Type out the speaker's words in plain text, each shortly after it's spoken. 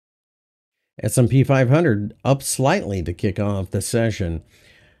S&P 500 up slightly to kick off the session.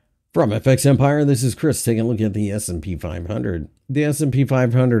 From FXEmpire, this is Chris taking a look at the S&P 500. The S&P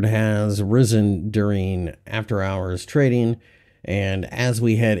 500 has risen during after-hours trading, and as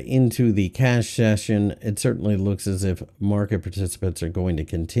we head into the cash session, it certainly looks as if market participants are going to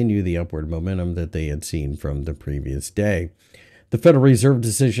continue the upward momentum that they had seen from the previous day. The Federal Reserve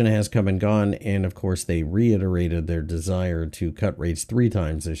decision has come and gone, and of course, they reiterated their desire to cut rates 3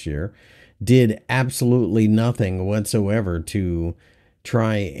 times this year. Did absolutely nothing whatsoever to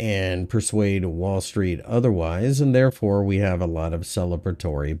try and persuade Wall Street otherwise, and therefore we have a lot of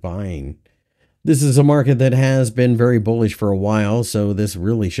celebratory buying. This is a market that has been very bullish for a while, so this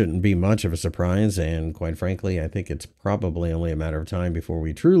really shouldn't be much of a surprise, and quite frankly, I think it's probably only a matter of time before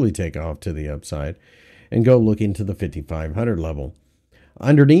we truly take off to the upside and go looking to the 5,500 level.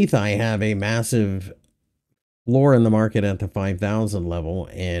 Underneath, I have a massive floor in the market at the 5,000 level,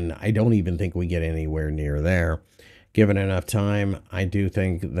 and I don't even think we get anywhere near there. Given enough time, I do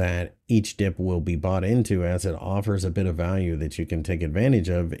think that each dip will be bought into as it offers a bit of value that you can take advantage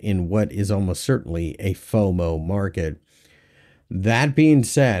of in what is almost certainly a FOMO market. That being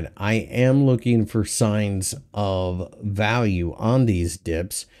said, I am looking for signs of value on these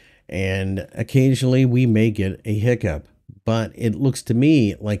dips, and occasionally we may get a hiccup. But it looks to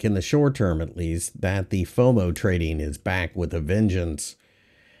me like in the short term, at least, that the FOMO trading is back with a vengeance.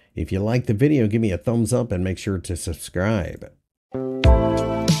 If you like the video, give me a thumbs up and make sure to subscribe.